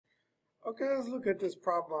Okay, let's look at this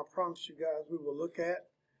problem I promised you guys we will look at.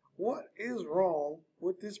 What is wrong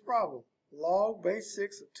with this problem? Log base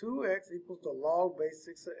 6 of 2x equals the log base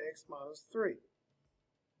 6 of x minus 3.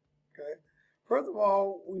 Okay. First of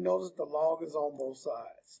all, we notice the log is on both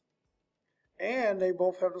sides. And they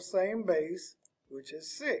both have the same base, which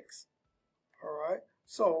is 6. Alright,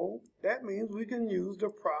 so that means we can use the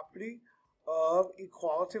property of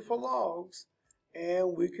equality for logs,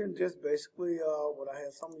 and we can just basically, what I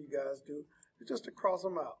had some of you guys do, is just to cross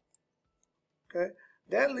them out. Okay,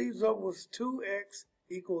 that leaves us with 2x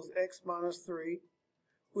equals x minus 3,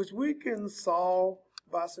 which we can solve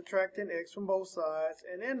by subtracting x from both sides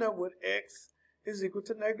and end up with x is equal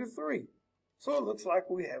to negative 3. So it looks like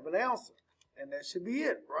we have an answer, and that should be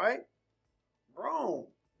it, right? Wrong.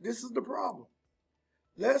 This is the problem.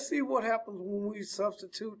 Let's see what happens when we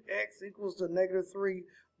substitute x equals to negative 3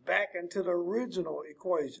 back into the original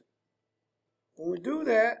equation. When we do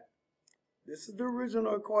that, this is the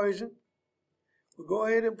original equation. We'll go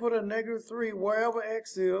ahead and put a negative 3 wherever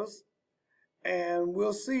x is, and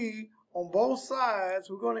we'll see on both sides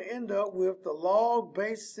we're going to end up with the log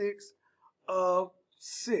base 6 of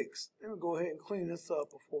 6. Let me go ahead and clean this up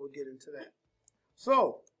before we get into that.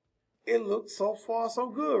 So, it looks so far so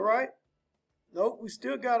good, right? Nope, we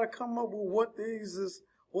still got to come up with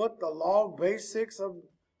what the log base 6 of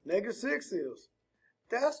negative 6 is.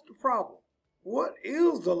 That's the problem. What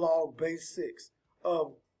is the log base 6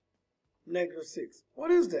 of negative 6?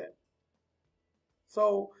 What is that?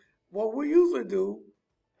 So what we usually do,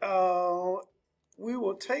 we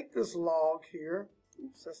will take this log here.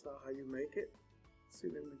 Oops, that's not how you make it. Let's see,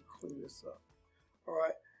 let me clean this up. All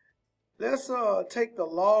right, let's take the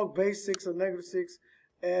log base 6 of negative 6,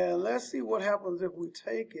 and let's see what happens if we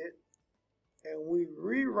take it and we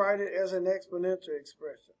rewrite it as an exponential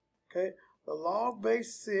expression. Okay, the log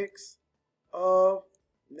base 6 of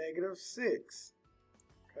negative 6.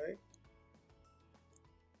 Okay,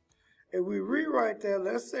 if we rewrite that,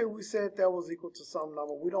 let's say we said that was equal to some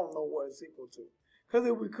number. We don't know what it's equal to, because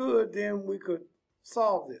if we could, then we could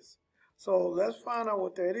solve this. So let's find out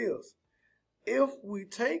what that is. If we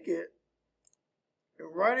take it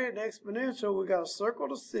and write it in exponential, we got to circle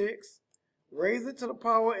the 6, raise it to the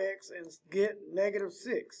power x, and get negative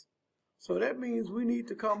 6. So that means we need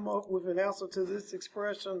to come up with an answer to this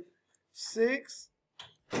expression. 6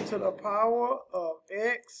 to the power of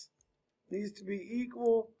x needs to be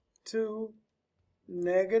equal to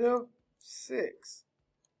negative 6.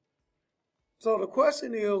 So the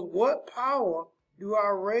question is, what power do I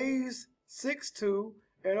raise 6 to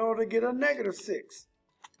in order to get a negative 6?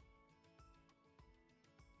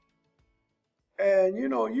 And you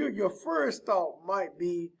know, your first thought might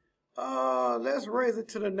be, let's raise it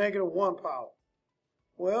to the negative 1 power.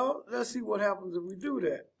 Well, let's see what happens if we do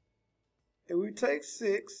that. If we take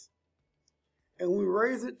 6 and we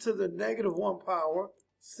raise it to the negative 1 power,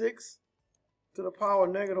 6 to the power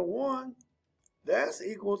negative 1, that's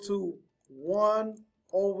equal to 1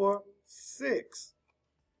 over 6.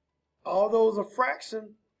 Although it's a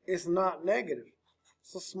fraction, it's not negative.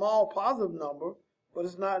 It's a small positive number, but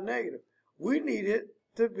it's not negative. We need it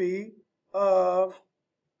to be a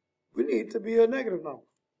negative number.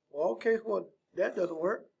 Well, okay, well, that doesn't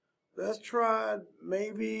work. Let's try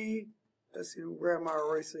maybe, let's see, grab my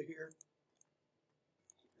eraser here.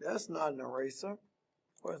 That's not an eraser.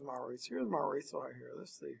 Where's my eraser? Here's my eraser right here.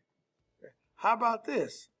 Let's see. Okay. How about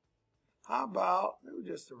this? How about, let me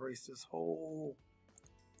just erase this whole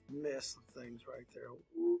mess of things right there.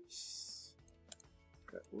 Oops.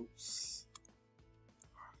 Okay, oops.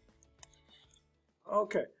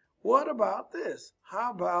 Okay, what about this?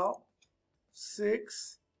 How about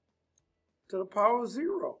 6 to the power of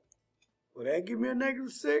 0? Will that give me a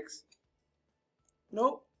negative 6?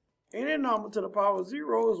 Nope. Any number to the power of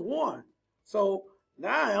 0 is 1. So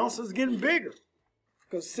now our answer is getting bigger,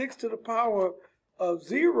 because 6 to the power of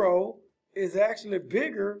 0 is actually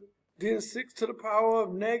bigger than 6 to the power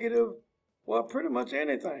of negative, well, pretty much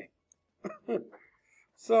anything.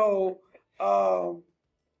 So,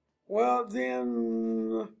 well,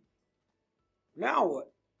 then, now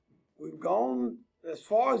what? We've gone as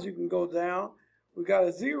far as you can go down. We got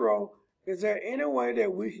a 0. Is there any way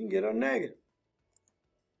that we can get a negative?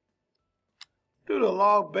 Do the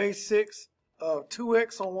log base 6 of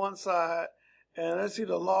 2x on one side, and let's see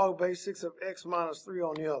the log base 6 of x minus 3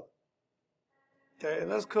 on the other. Okay,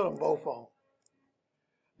 and let's cut them both on.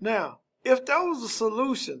 Now, if that was a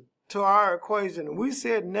solution to our equation, and we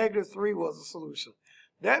said negative 3 was a solution,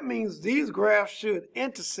 that means these graphs should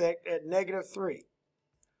intersect at negative 3.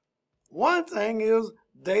 One thing is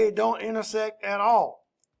they don't intersect at all.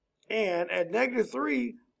 And at negative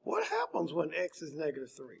 3, what happens when x is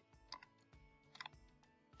negative 3?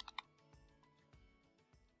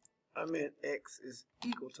 I meant x is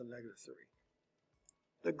equal to negative 3.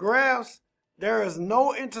 The graphs, there is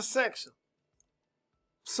no intersection.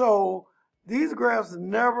 So these graphs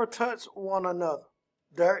never touch one another.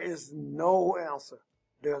 There is no answer.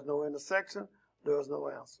 There's no intersection. There's no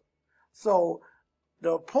answer. So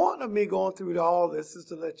the point of me going through all this is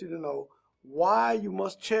to let you know why you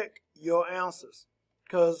must check your answers.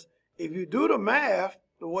 Because if you do the math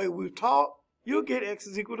the way we've taught, you'll get x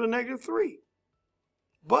is equal to negative 3.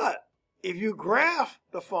 But if you graph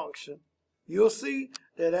the function, you'll see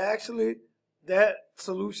that actually that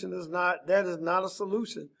solution is not a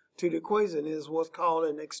solution to the equation. It is what's called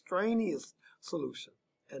an extraneous solution.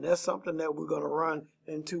 And that's something that we're going to run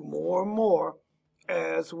into more and more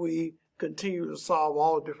as we continue to solve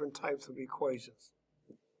all different types of equations.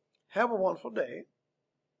 Have a wonderful day.